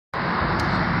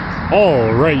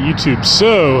Alright, YouTube,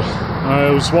 so I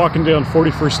was walking down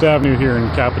 41st Avenue here in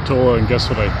Capitola, and guess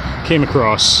what I came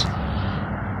across?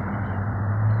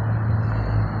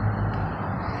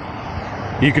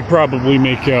 You could probably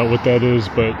make out what that is,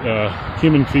 but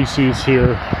human feces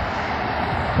here.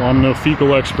 Well, I'm no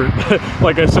fecal expert,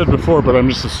 like I said before, but I'm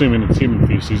just assuming it's human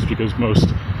feces because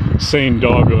most sane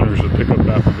dog owners would pick up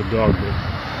after the dog,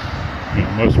 but you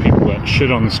know, most people that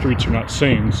shit on the streets are not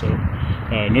sane, so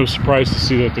no surprise to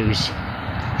see that there's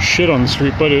shit on the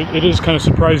street, but it is kind of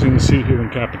surprising to see here in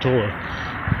Capitola.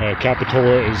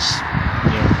 Capitola is,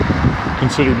 you know,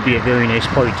 considered to be a very nice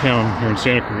part of town here in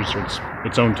Santa Cruz, or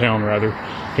its own town rather,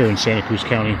 here in Santa Cruz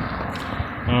County.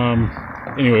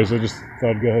 Anyways, I just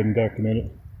thought I'd go ahead and document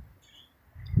it.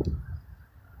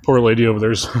 Poor lady over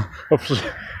there's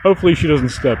hopefully she doesn't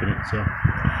step in it. So,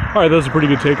 all right, that was a pretty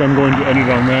good take. I'm going to end it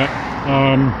on that.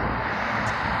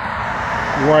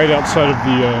 Right outside of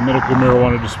the medical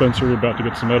marijuana dispensary, about to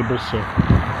get some edibles. So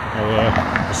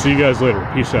I'll see you guys later.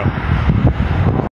 Peace out.